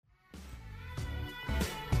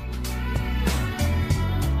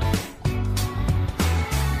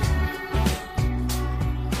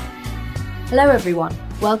Hello everyone,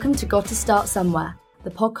 welcome to Got to Start Somewhere,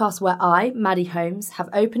 the podcast where I, Maddie Holmes, have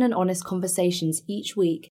open and honest conversations each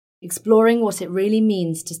week, exploring what it really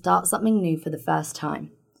means to start something new for the first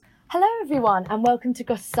time. Hello everyone and welcome to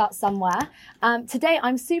Got to Start Somewhere. Today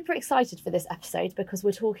I'm super excited for this episode because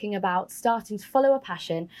we're talking about starting to follow a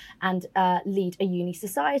passion and lead a uni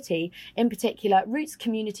society, in particular Roots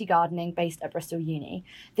Community Gardening based at Bristol Uni.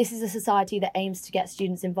 This is a society that aims to get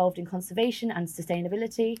students involved in conservation and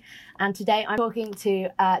sustainability, and today I'm talking to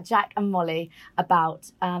Jack and Molly about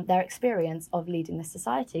their experience of leading this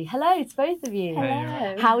society. Hello to both of you.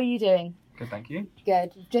 Hello. How are you doing? Good, thank you.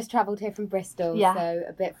 Good. Just travelled here from Bristol, so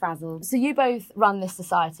a bit frazzled. So you both run this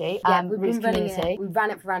society, We've been running it. We ran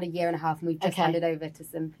it for around a year and a half, and we've just handed over to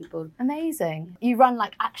some people. Amazing. You run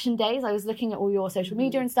like action days. I was looking at all your social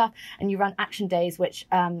media and stuff, and you run action days, which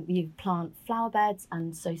you plant flower beds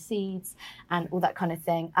and sow seeds and all that kind of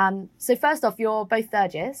thing. So first off, you're both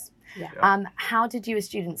third years. Yeah. How did you as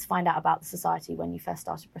students find out about the society when you first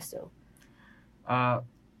started Bristol? I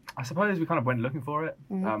suppose we kind of went looking for it.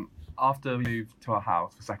 After we moved to our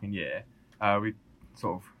house for second year, we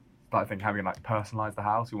sort of started thinking how we can like personalise the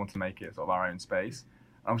house. We wanted to make it sort of our own space.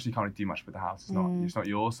 Obviously, you can't really do much with the house. It's not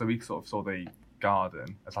yours. So we sort of saw the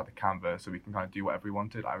garden as like the canvas, so we can kind of do whatever we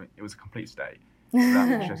wanted. I mean, it was a complete state.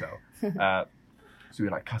 So we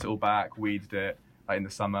like cut it all back, weeded it like in the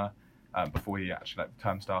summer before we actually like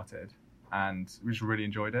term started, and we just really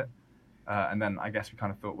enjoyed it. And then I guess we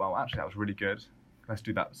kind of thought, well, actually that was really good. Let's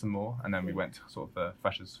do that some more. And then we went to sort of the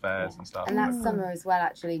freshers fairs and stuff. And that summer as well,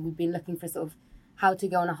 actually, we've been looking for sort of how to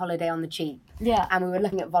go on a holiday on the cheap. Yeah. And we were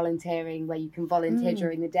looking at volunteering, where you can volunteer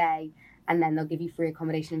during the day and then they'll give you free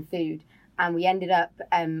accommodation and food. And we ended up,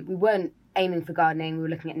 we weren't aiming for gardening. We were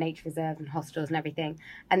looking at nature reserves and hostels and everything.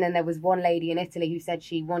 And then there was one lady in Italy who said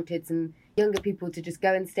she wanted some younger people to just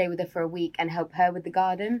go and stay with her for a week and help her with the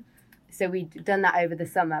garden. So we'd done that over the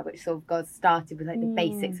summer, which sort of got started with like the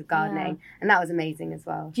basics of gardening. And that was amazing as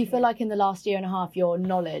well. Do you feel like in the last year and a half your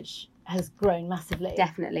knowledge has grown massively?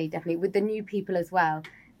 Definitely. With the new people as well,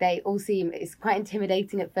 they all seem, it's quite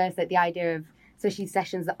intimidating at first, like the idea of, especially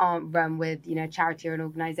sessions that aren't run with, you know, charity or an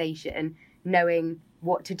organisation, knowing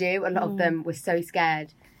what to do. A lot of them were so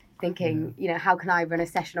scared, thinking, you know, how can I run a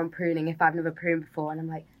session on pruning if I've never pruned before? And I'm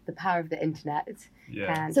like, the power of the internet.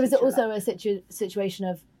 Can So is it teach you also a situation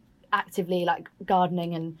of actively like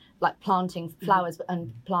gardening and like planting flowers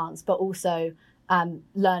and plants, but also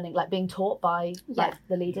learning, like being taught by like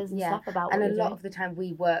the leaders and stuff about and what a lot of the time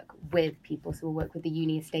we work with people, so we'll work with the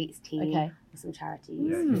uni estates team or some charities.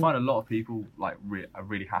 You find a lot of people like are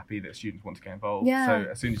really happy that students want to get involved. So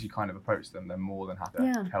as soon as you kind of approach them, they're more than happy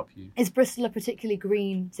to help you. Is Bristol a particularly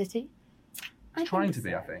green city? It's trying to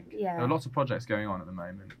be, I think. Yeah. There are lots of projects going on at the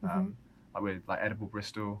moment. Like with like Edible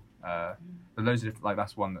Bristol, there are loads of different, like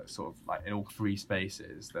that's one that's sort of like in all three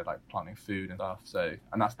spaces they're like planting food and stuff. So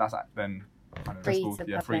and that's then kind of free called,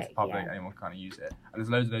 to free to public. Anyone can kind of use it. And there's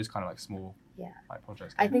loads of those kind of like small like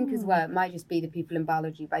projects. I think as well it might just be the people in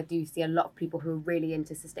biology, but I do see a lot of people who are really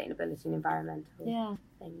into sustainability and environmental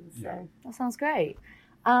things. So That sounds great.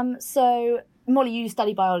 So Molly, you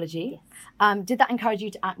study biology. Yes. Did that encourage you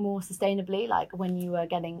to act more sustainably, like when you were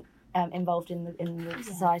getting involved in the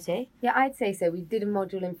society? Yeah, I'd say so. We did a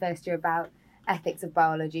module in first year about ethics of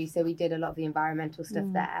biology, so we did a lot of the environmental stuff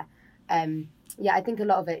there. I think a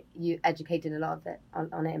lot of it, you educated a lot of it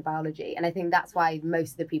on it in biology, and I think that's why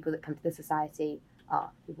most of the people that come to the society are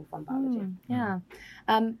people from biology.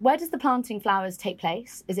 Where does the planting flowers take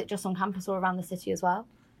place? Is it just on campus or around the city as well?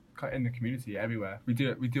 In the community, everywhere. We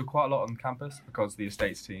do quite a lot on campus because the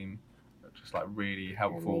estates team are just like really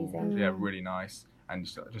helpful. Really nice. And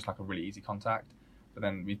just like a really easy contact. But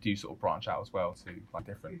then we do sort of branch out as well to like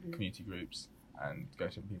different community groups and go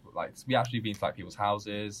to people. Like we actually been to like people's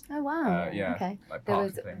houses. Oh wow! Okay. Like there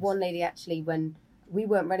was one lady actually, when we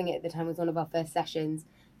weren't running it at the time, it was one of our first sessions.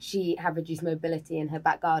 She had reduced mobility and her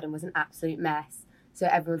back garden was an absolute mess. So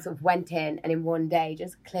everyone sort of went in and in one day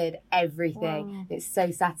just cleared everything. Wow. It's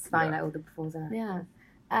so satisfying, like all the befores and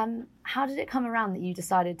afters. How did it come around that you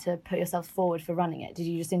decided to put yourself forward for running it? Did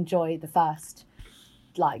you just enjoy the first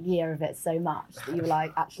like year of it so much that you were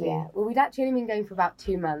like, actually well, we'd actually only been going for about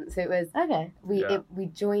 2 months, so it was we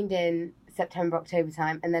joined in September, October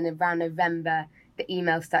time, and then around November the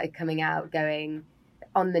emails started coming out going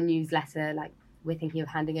on the newsletter like, we're thinking of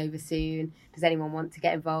handing over soon, does anyone want to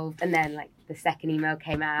get involved? And then like the second email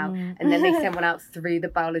came out and then they sent one out through the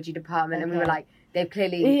biology department and we were like, they've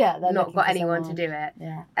clearly not got anyone to do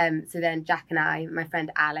it. So then Jack and I, my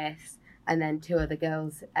friend Alice, and then 2 other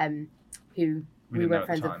girls who we weren't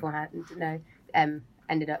friends with beforehand,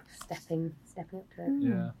 ended up stepping up to it.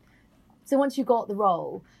 Yeah. So once you got the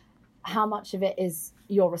role, how much of it is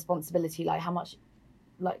your responsibility? Like, how much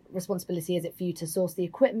responsibility is it for you to source the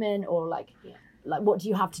equipment, or like what do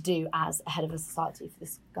you have to do as a head of a society for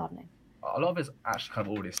this gardening? A lot of it's actually kind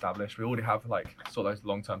of already established. We already have like sort of those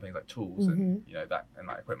long-term things like tools and that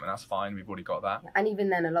equipment. That's fine. We've already got that. And even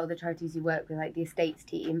then, a lot of the charities you work with, like the estates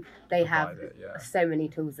team, they have so many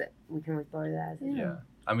tools that we can always borrow theirs. Yeah,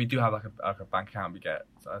 and we do have like a bank account. We get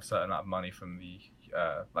a certain amount of money from the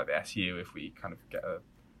like the SU if we kind of get a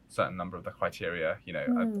certain number of the criteria,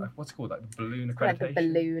 what's it called, like the balloon accreditation? Like the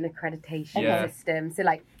balloon accreditation system. So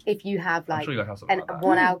like if you have like sure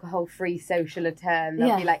one alcohol-free social a term,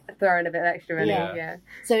 they'll be like throwing a bit of extra money. Yeah.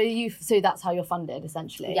 So that's how you're funded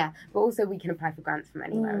essentially. Yeah, but also we can apply for grants from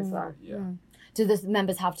anywhere as well. Yeah. Do the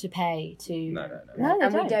members have to pay to? No,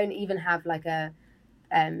 and we don't even have like a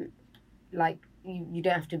you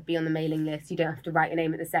don't have to be on the mailing list. You don't have to write your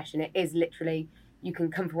name at the session. It is literally you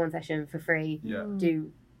can come for one session for free. Yeah.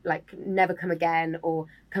 Do like never come again, or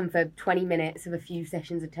come for 20 minutes of a few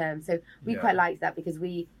sessions a term. So we quite liked that because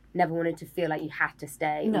we never wanted to feel like you had to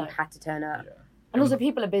stay, you had to turn up. Yeah. And also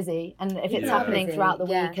people are busy, and if it's happening throughout the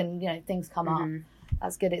week and things come up,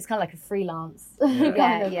 that's good. It's kind of like a freelance. But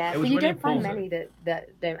you really don't find many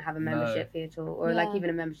that don't have a membership fee at all, or like even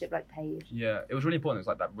a membership like paid. Yeah, it was really important. It was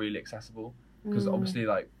like that really accessible, because obviously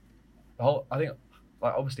like the whole, I think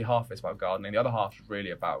like obviously half of it's about gardening, the other half is really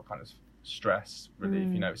about kind of stress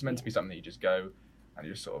relief. It's meant to be something that you just go and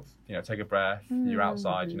you just sort of take a breath, you're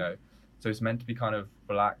outside, so it's meant to be kind of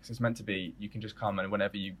relaxed. It's meant to be you can just come and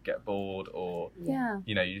whenever you get bored, or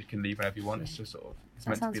you can leave whenever you want. It's just sort of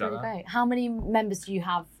meant to be like that. Great. How many members do you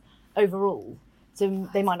have overall? So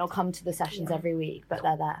they might not come to the sessions every week, but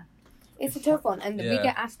they're there. It's a tough one, and we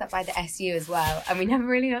get asked that by the SU as well, and we never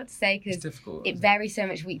really know what to say because it varies so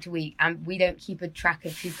much week to week, and we don't keep a track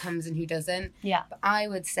of who comes and who doesn't. Yeah. But I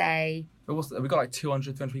would say... We've got like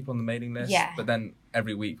 200, 300 people on the mailing list, but then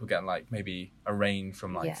every week we're getting like maybe a range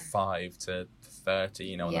from like 5 to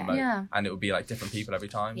 30, on the most, and it would be like different people every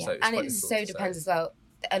time. Yeah. So it's and it so depends as well.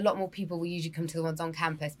 A lot more people will usually come to the ones on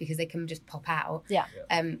campus because they can just pop out. Yeah.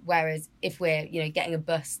 Whereas if we're, getting a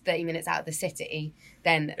bus 30 minutes out of the city,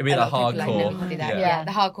 then it'd be the hardcore.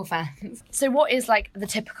 The hardcore fans. So what is like the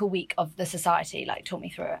typical week of the society? Like, talk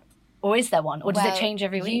me through it. Or is there one? Or does it change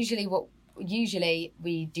every week? Usually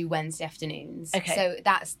we do Wednesday afternoons. Okay. So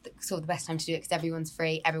that's sort of the best time to do it because everyone's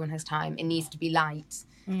free, everyone has time. It needs to be light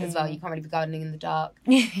as well. You can't really be gardening in the dark.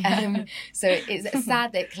 So it's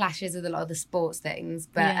sad that it clashes with a lot of the sports things.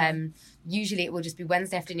 But usually it will just be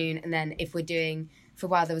Wednesday afternoon. And then if we're doing, for a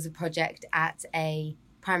while there was a project at a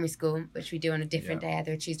primary school, which we do on a different day,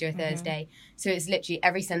 either a Tuesday or Thursday. So it's literally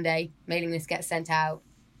every Sunday, mailing list gets sent out,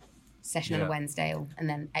 session on a Wednesday, and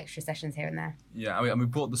then extra sessions here and there. Yeah, and we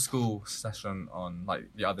brought the school session on like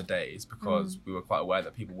the other days because we were quite aware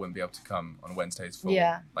that people wouldn't be able to come on Wednesdays for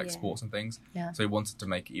sports and things. Yeah. So we wanted to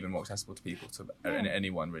make it even more accessible to people, to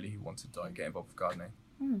anyone really who wanted to get involved with gardening.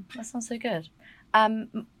 That sounds so good.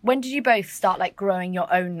 When did you both start like growing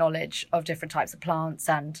your own knowledge of different types of plants?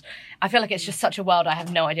 And I feel like it's just such a world I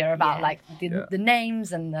have no idea about, like the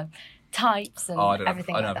names and the types and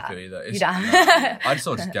everything like that. I don't have a clue either. I just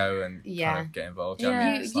sort of just go and kind of get involved.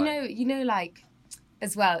 You know, like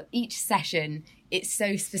as well, each session it's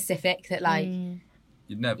so specific that like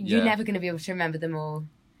you're never going to be able to remember them all.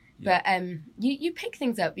 But you pick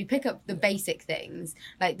things up. You pick up the basic things,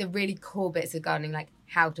 like the really core bits of gardening, like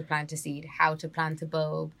how to plant a seed, how to plant a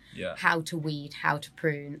bulb, how to weed, how to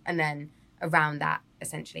prune, and then around that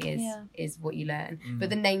essentially is what you learn. But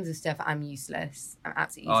the names of stuff, I'm useless. I'm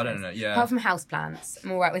absolutely useless. I don't know. Yeah. Apart from houseplants,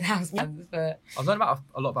 I'm all right with houseplants. But I've learned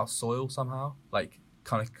a lot about soil somehow, like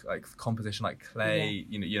kind of like composition, like clay.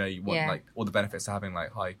 You want like all the benefits of having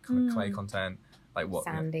like high kind of clay content. Like what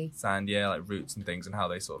sand, like roots and things, and how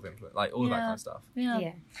they sort of influence, like all of that kind of stuff.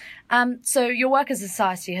 So your work as a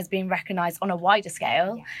society has been recognised on a wider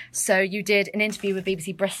scale. So you did an interview with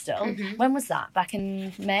BBC Bristol. When was that? Back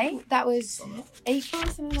in May? That was April,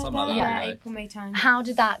 something like that. April, May time. How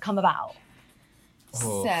did that come about?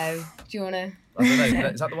 So do you wanna? I don't know.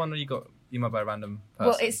 Is that the one where you got emailed by a random person?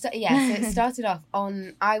 Well, so it started off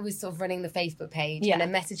on. I was sort of running the Facebook page, and a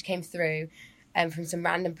message came through, from some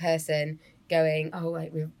random person. Going,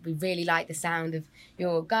 we really like the sound of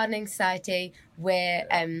your gardening society. We're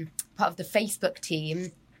part of the Facebook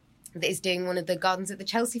team that is doing one of the gardens at the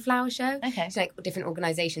Chelsea Flower Show. Okay. So like different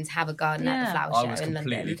organisations have a garden at the Flower Show in London. I was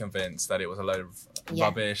completely convinced that it was a load of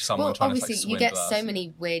rubbish, someone trying to like swindle us. You get so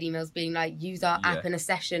many weird emails being like, use our app in a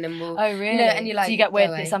session and we'll... Oh, really? and you're like... So you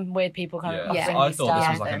get some weird people kind of... I thought this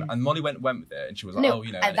was like... And Molly went with it and she was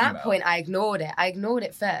like, at that point I ignored it. I ignored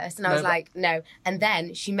it first and I was like, no. And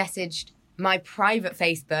then she messaged my private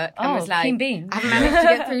Facebook and was like, Keen beans. I haven't managed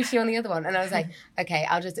to get through to you on the other one. And I was like, okay,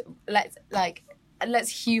 let's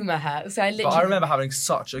humour her. So I literally... But I remember having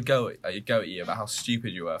such a go at you about how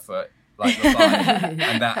stupid you were for like replying,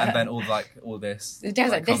 and then all this.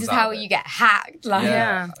 This is how you get hacked. Like,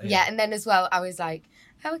 yeah. And then as well, I was like,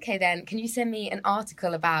 oh, okay, then can you send me an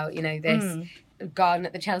article about this garden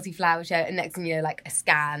at the Chelsea Flower Show? And next thing you know, like a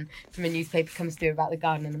scan from a newspaper comes through about the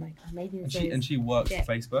garden, and I'm like, oh, maybe this is... And she works for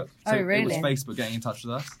Facebook. So really? It was Facebook getting in touch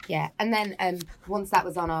with us. Yeah, and then once that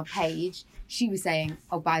was on our page, she was saying,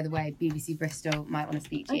 oh, by the way, BBC Bristol might want to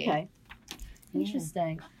speak to you. Okay.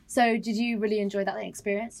 Interesting. So did you really enjoy that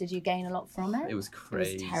experience? Did you gain a lot from it? It was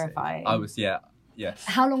crazy. It was terrifying. I was, yes.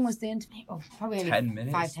 How long was the interview? Oh, probably only 10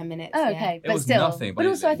 minutes. 5-10 minutes. Oh, okay. It But was still. nothing, But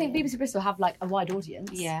also I think BBC Bristol have like a wide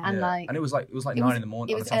audience. Yeah. And and it was like 9 in the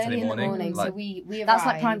morning It on a was Saturday early in the morning. morning, Like, so we arrived. That's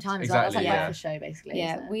like prime time as well. That's like Exactly, breakfast show basically.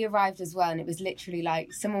 Yeah, isn't it? we arrived as well, and it was literally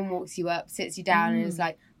like someone walks you up, sits you down, and it was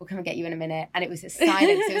like, we'll come and get you in a minute. And it was silence.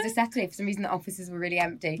 It was a Saturday. For some reason, the offices were really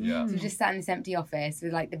empty. Yeah. So we just sat in this empty office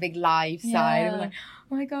with like the big live sign. And we're like,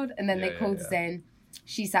 oh my God. And then they called us in.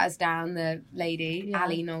 She sat us down, the lady,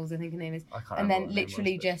 Ali Knowles, I think her name is. And then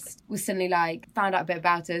literally just was suddenly like, found out a bit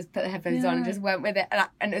about us, put the headphones on and just went with it.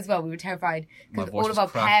 And as well, we were terrified because all of our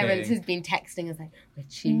parents had been texting us like, we're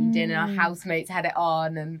tuned in, and our housemates had it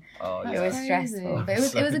on, and it was stressful. But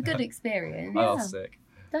it was a good experience. I was sick.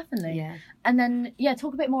 Definitely. Yeah. And then,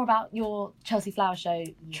 talk a bit more about your Chelsea Flower Show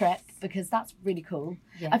trip, because that's really cool.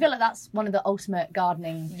 Yeah. I feel like that's one of the ultimate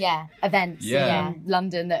gardening events in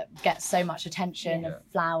London that gets so much attention of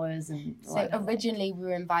flowers and So originally we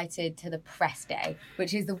were invited to the press day,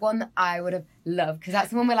 which is the one that I would have loved, because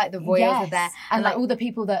that's the one where like the royals are there. And like all the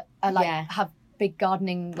people that are like have big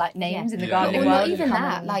gardening like names in the gardening Well, world. not even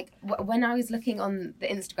that. Like when I was looking on the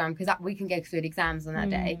Instagram, because we can go through the exams on that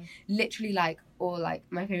day, literally like all like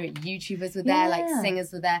my favorite YouTubers were there, like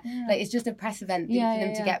singers were there. Like it's just a press event for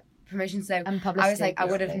them to get promotion. So and I was like, I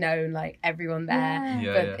would have known like everyone there,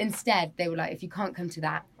 but Yeah. instead they were like, if you can't come to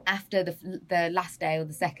that after the last day or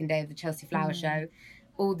the second day of the Chelsea Flower Show,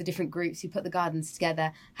 all the different groups who put the gardens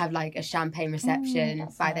together have like a champagne reception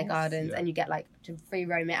by their gardens, and you get like to free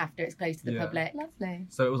roam it after it's closed to the public. Lovely.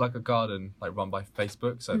 So it was like a garden like run by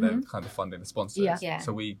Facebook, so they're kind of funding the sponsors. Yeah.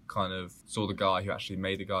 So we kind of saw the guy who actually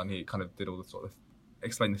made the garden. He kind of did all the sort of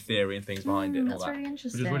explain the theory and things behind it and all That's that, really which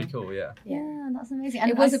interesting. is really cool. Yeah, that's amazing. And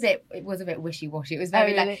It was a bit wishy-washy. It was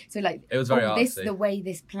very like It was very artsy. the way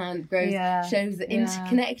this plant grows shows the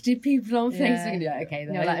interconnected people on Facebook. And you're like, okay,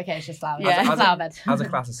 then. You're like, okay, it's just flowers. As a- flower bed. As a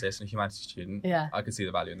classicist and a humanities student, Yeah. I could see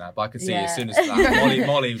the value in that. But I could see as soon as that,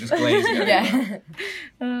 Molly was just glazing over that.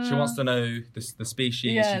 She wants to know the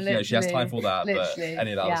species. She has time for all that, but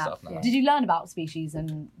any of that other stuff, no. Did you learn about species,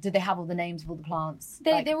 and did they have all the names of all the plants?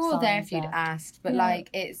 They're all there if signs you'd asked, but like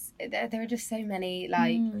there are just so many.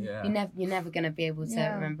 Like Yeah. you're never gonna be able to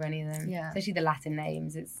remember any of them. Yeah. Especially the Latin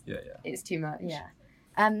names. It's too much. Yeah.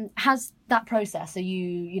 Has that process, so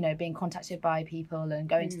you being contacted by people and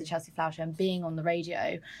going to the Chelsea Flower Show and being on the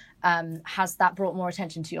radio, has that brought more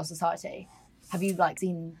attention to your society? Have you like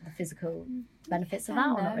seen the physical benefits of that,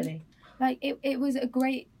 or not really? Like it was a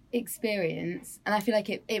great experience, and I feel like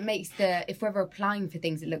it makes if we're ever applying for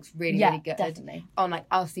things, it looks really really good definitely on like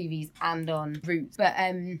our CVs and on Roots. But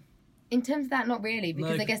in terms of that, not really,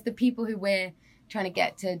 because I guess the people who we're trying to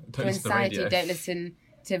get to join society don't listen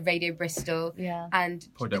to Radio Bristol, and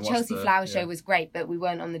Probably the don't watch Chelsea Flower Show was great, but we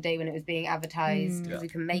weren't on the day when it was being advertised because we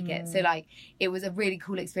couldn't make it. So like it was a really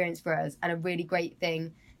cool experience for us and a really great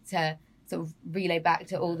thing to sort of relay back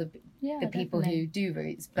to all the people who do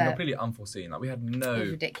Roots. But And completely unforeseen. Like we had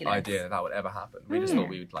no idea that would ever happen. We just thought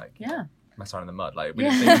we would like mess around in the mud. Like we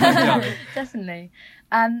didn't think, you know what I mean? Definitely.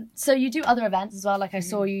 So you do other events as well. Like I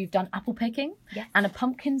saw you've done apple picking and a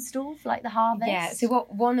pumpkin stall for like the harvest. Yeah. So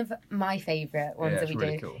one of my favourite ones that we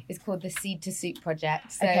really do cool. is called the Seed to Soup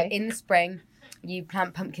project. So in the spring, you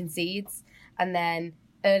plant pumpkin seeds, and then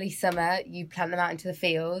early summer you plant them out into the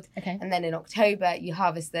field, and then in October you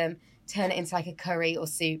harvest them, turn it into like a curry or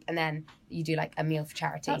soup, and then you do like a meal for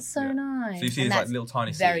charity. That's so nice. So you see these like little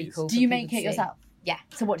tiny very seeds. cool. Do you make it yourself? Yeah.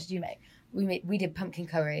 So what did you make? We did pumpkin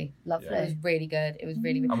curry. Lovely. It was really good. It was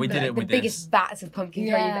really And we did it the with biggest vats of pumpkin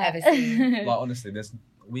curry you've ever seen. Like honestly,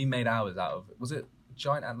 we made ours out of, was it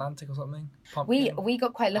Giant Atlantic or something? Pumpkin? We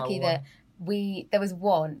got quite lucky that there was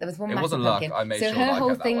one It massive wasn't luck. pumpkin. I made so sure her that I whole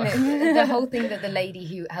kept that thing one. the whole thing that the lady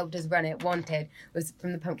who helped us run it wanted was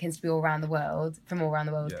from the pumpkins to be all around the world.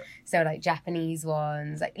 Yeah. So like Japanese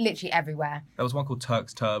ones, like literally everywhere. There was one called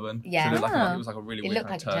Turk's Turban. Yeah. So it was like a really It weird looked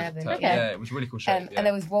kind like a of turban. turban. Okay. Yeah, it was a really cool shape. And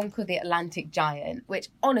there was one called the Atlantic Giant, which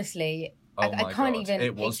honestly I my can't God. even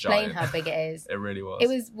It was explain giant. how big it is. It really was. It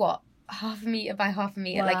was what? half a metre by half a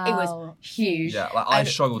metre. Wow. Like, it was huge. Yeah, like I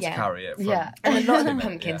struggled to carry it. And a lot of the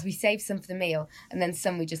pumpkins, we saved some for the meal, and then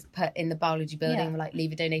some we just put in the biology building and we're like,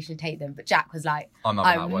 leave a donation and take them. But Jack was like, I'm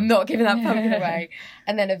not giving that pumpkin away.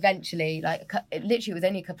 And then eventually, like, it literally was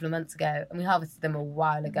only a couple of months ago, and we harvested them a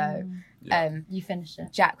while ago. You finished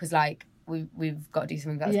it. Jack was like, we've got to do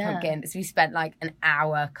something about this pumpkin. So we spent like an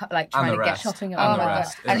hour like trying to get shopping. Oh my god!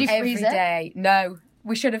 And did you freeze it? No.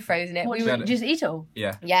 We should have frozen it. We would just eat it all?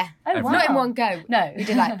 Yeah. Oh, wow. Not in one go. No. We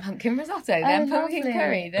did like pumpkin risotto, then pumpkin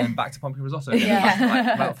curry. Then back to pumpkin risotto.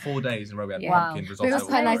 Like about 4 days in a row we had pumpkin risotto. But it was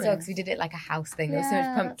quite nice because we did it like a house thing. There was so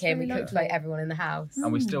much pumpkin, really we cooked for like everyone in the house.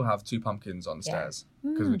 And we still have 2 pumpkins on the stairs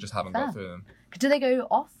because we just haven't got through them. Do they go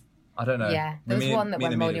off? I don't know. Yeah, there was one that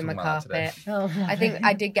went mouldy on my carpet. I think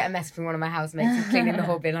I did get a message from one of my housemates who's cleaning the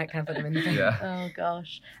whole bin, like, can I put them in the bin? Yeah. Oh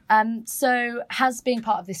gosh. So has being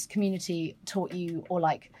part of this community taught you or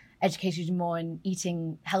like educated you more in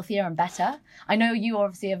eating healthier and better? I know you are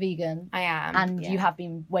obviously a vegan. I am. And you have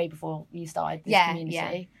been way before you started this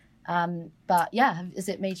community. But has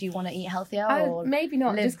it made you want to eat healthier or maybe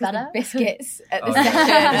not live just better? The biscuits at the section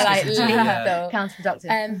are like lethal.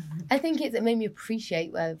 Counterproductive. I think it made me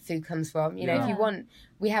appreciate where food comes from. You know, if you want,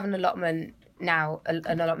 we have an allotment now,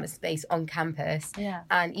 an allotment space on campus. Yeah.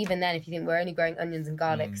 And even then, if you think we're only growing onions and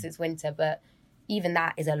garlic because it's winter, but even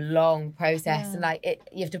that is a long process, and like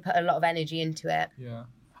you have to put a lot of energy into it. Yeah,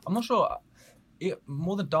 I'm not sure.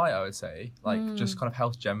 More than diet, I would say, like just kind of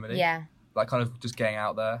health generally. Yeah, like kind of just getting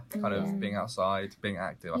out there, kind of being outside, being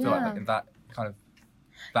active. I feel like in that kind of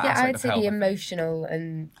that aspect I'd of say health, the emotional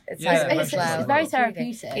and it's very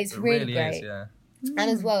therapeutic. It's really great. Is,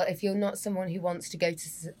 And as well, if you're not someone who wants to go to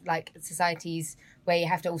like societies where you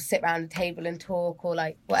have to all sit around a table and talk or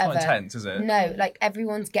like whatever. It's not intense, is it? No, like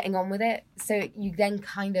everyone's getting on with it. So you then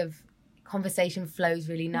kind of, conversation flows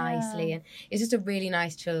really nicely and it's just a really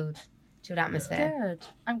nice chilled atmosphere. Good.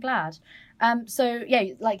 I'm glad. So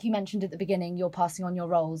like you mentioned at the beginning, you're passing on your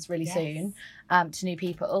roles really soon to new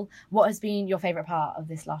people. What has been your favourite part of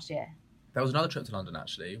this last year? There was another trip to London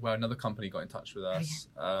actually, where another company got in touch with us.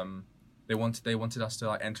 They wanted us to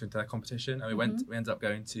like enter into their competition, and we ended up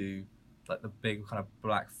going to like the big kind of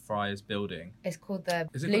Blackfriars building. It's called the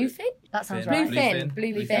Bluefin? That sounds right.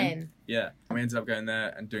 Bluefin. Yeah, and we ended up going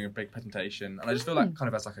there and doing a big presentation, and I just feel like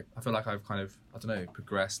kind of I feel like I've kind of, I don't know,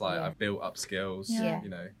 progressed. Like I've built up skills. You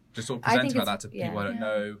know, just sort of presenting like that to people I don't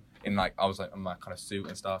know. In like I was like in my kind of suit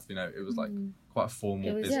and stuff. You know, it was like quite a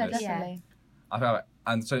formal business. Yeah, definitely. I felt like,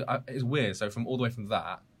 and so it's weird. So from all the way from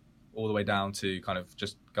that, all the way down to kind of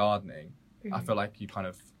just gardening, I feel like you kind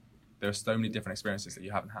of, there are so many different experiences that you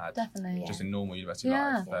haven't had just in normal university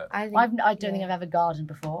life. But I don't think I've ever gardened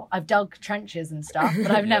before. I've dug trenches and stuff, but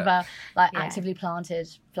I've never like actively planted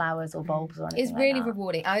flowers or bulbs or anything. It's really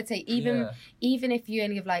rewarding. I would say even if you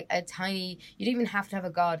only have like a tiny, you don't even have to have a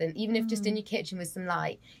garden. Even if just in your kitchen with some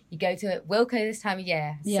light, you go to Wilko this time of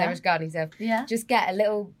year, so much gardening stuff. Yeah. Just get a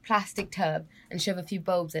little plastic tub and shove a few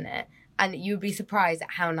bulbs in it. And you would be surprised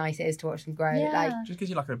at how nice it is to watch them grow. Like, just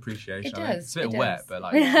gives you like an appreciation. It does. I mean, it's a bit wet, but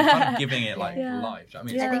like you're kind of giving it like life. I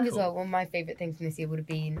mean, I think as well, one of my favourite things from this year would have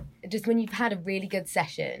been just when you've had a really good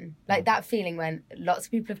session, like that feeling when lots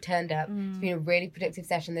of people have turned up. It's been a really productive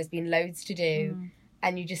session. There's been loads to do,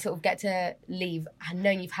 and you just sort of get to leave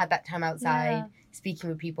knowing you've had that time outside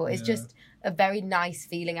speaking with people. It's just a very nice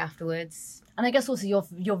feeling afterwards. And I guess also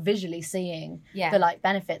you're visually seeing the like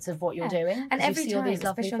benefits of what you're doing, and every you see time, all these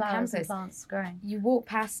lovely especially on flowers campus, and plants growing. You walk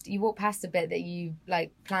past a bit that you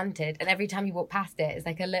like planted, and every time you walk past it, it's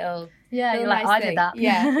like a little you're like, nice I thing. did that.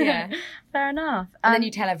 Yeah. Fair enough. And then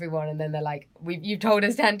you tell everyone, and then they're like, "You've told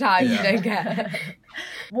us 10 times, you don't get."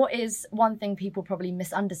 What is one thing people probably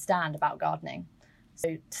misunderstand about gardening? So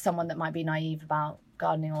to someone that might be naive about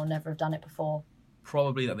gardening or never have done it before,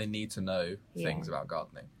 probably that they need to know things about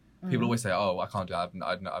gardening. People always say, "Oh, I can't do that.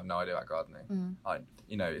 I have no idea about gardening."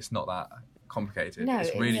 It's not that complicated. No,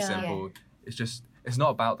 it's really simple. It's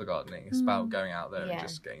not about the gardening. It's about going out there and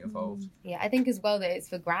just getting involved. Yeah, I think as well that it's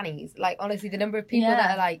for grannies. Like honestly, the number of people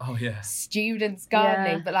that are like students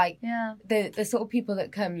gardening, but like the sort of people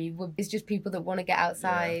that come, it's just people that want to get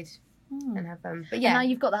outside and have fun. But and now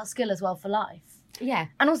you've got that skill as well for life. Yeah.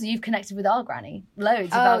 And also you've connected with our granny loads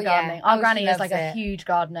about gardening. Our granny is like a huge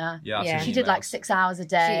gardener. Yeah. She did like 6 hours a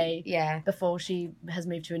day before she has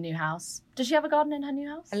moved to a new house. Does she have a garden in her new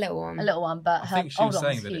house? A little one. But I think she was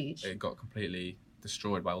saying that huge. it got completely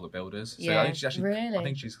destroyed by all the builders. So Yeah. I think she's actually I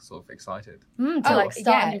think she's sort of excited. To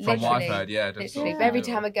start a new From what I've literally. heard, just sort of, Every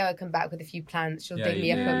time I go, I come back with a few plants. She'll dig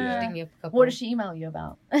me up a couple. What does she email you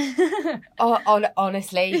about?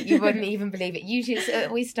 Honestly, you wouldn't even believe it. Usually it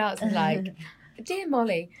always starts with like, "Dear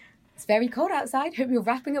Molly, it's very cold outside. Hope you're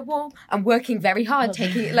wrapping up warm. I'm working very hard,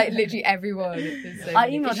 taking it like literally everyone. So I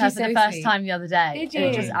emailed her for the first time the other day. Did you?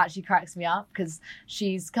 It just actually cracks me up because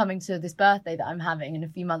she's coming to this birthday that I'm having in a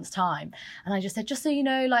few months' time. And I just said, just so you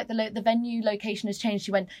know, like the venue location has changed.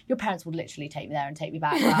 She went, your parents will literally take me there and take me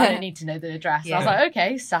back. Like, I don't need to know the address. I was like,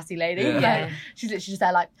 okay, sassy lady. Yeah. Like, she's literally just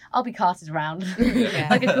there like, I'll be carted around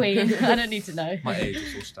like a queen. I don't need to know. My age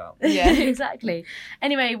is all stout. Yeah, exactly.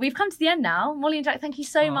 Anyway, we've come to the end now. Molly and Jack, thank you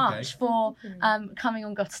so much for coming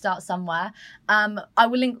on Got to Start Somewhere. I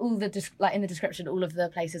will link all the in the description all of the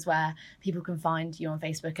places where people can find you on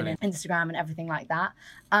Facebook and Instagram and everything like that.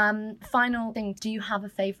 Final thing, do you have a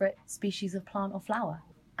favourite species of plant or flower?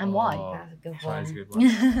 And why? That's a good one. That is a good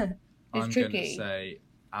one. I'm tricky. going to say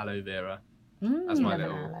aloe vera as my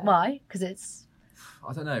little... Why? Because it's...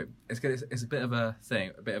 I don't know. It's a bit of a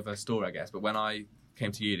thing, a bit of a story, I guess. But when I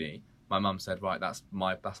came to uni, my mum said, right, that's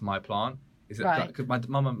my plant. Because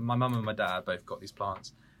my mum and my dad both got these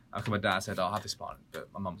plants. Because my dad said, I'll have this plant. But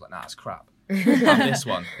my mum was like, nah, it's crap. Have this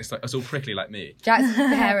one. It's all prickly like me. Jack's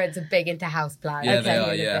parents are big into houseplants. Yeah, they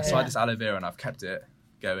are, yeah. So I had this aloe vera and I've kept it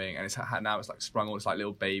going. And now it's like sprung all its like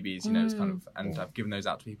little babies, you know, it's kind of... And I've given those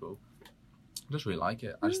out to people. I just really like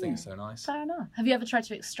it. I just think it's so nice. Fair enough. Have you ever tried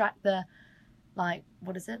to extract the, like,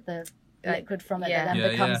 what is it? The liquid from it that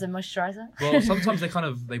then becomes a moisturiser? Well, sometimes they kind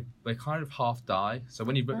of half die. So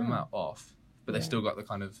when you rip them off, but they still got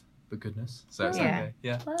the goodness. So it's okay.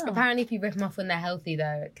 Yeah. Wow. Apparently, if you rip them off when they're healthy,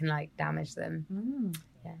 though, it can like damage them.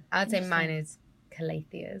 Yeah. I'd say mine is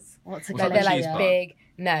calatheas. What's a They're calathea? like big.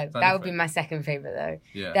 No, that would be my second favourite though.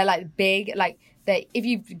 Yeah. They're like big, like if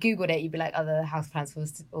you googled it, you'd be like other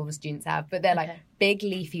houseplants all the students have, but they're like big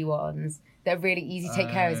leafy ones. They're really easy to take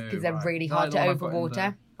care of because they're really hard to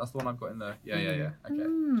overwater. That's the one I've got in there. Yeah.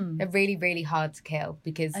 Okay. They're really, really hard to kill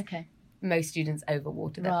because most students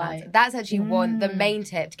overwater their Right. plants. That's actually the main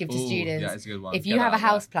tip to give to students. Yeah, it's a good one. If you have a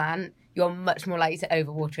house plant, you're much more likely to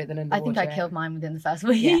overwater it than underwater. I think I killed mine within the first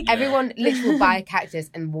week. Yeah. Everyone literally will buy a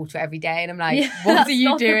cactus and water it every day, and I'm like, what are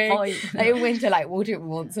you doing? Like in winter, like water it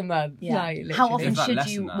once a month. Yeah. Like, How often should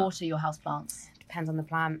less you than that. water your houseplants? Depends on the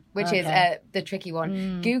plant, which is the tricky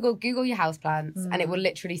one. Google your houseplants, and it will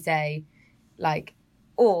literally say, like,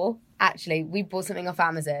 or actually, we bought something off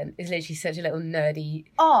Amazon. It's literally such a little nerdy.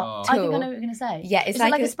 I think I know tool. what you're going to say. Yeah, it's Is it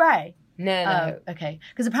like a spray? No. Oh, okay.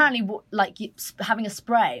 Because apparently, having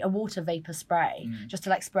a water vapor spray, just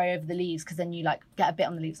to like spray over the leaves, because then you like get a bit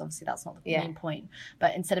on the leaves. Obviously, that's not the main point.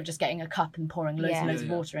 But instead of just getting a cup and pouring loads and loads of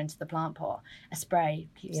water into the plant pot, a spray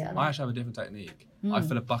keeps it alive. I actually have a different technique. I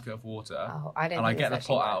fill a bucket of water and I get the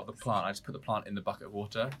pot out of the plant. I just put the plant in the bucket of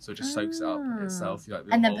water, so it just soaks it up itself.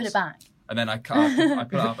 And then put it back. And then I put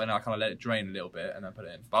it up and I kind of let it drain a little bit and then put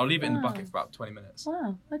it in. But I'll leave it in the bucket for about 20 minutes.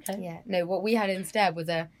 Wow, okay. Yeah, no, what we had instead was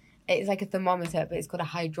it's like a thermometer, but it's called a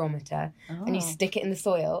hydrometer. And you stick it in the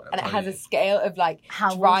soil and it has a scale of like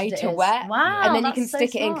how dry to wet. Wow, and then you can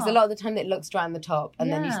stick it in because a lot of the time it looks dry on the top and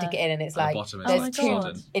then you stick it in and it's like there's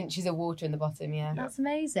 2 inches of water in the bottom. That's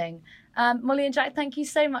amazing. Molly and Jack, thank you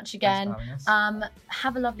so much again.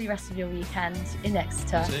 Have a lovely rest of your weekend in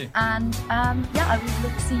Exeter. And I will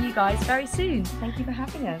look to see you guys very soon. Thank you for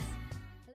having us.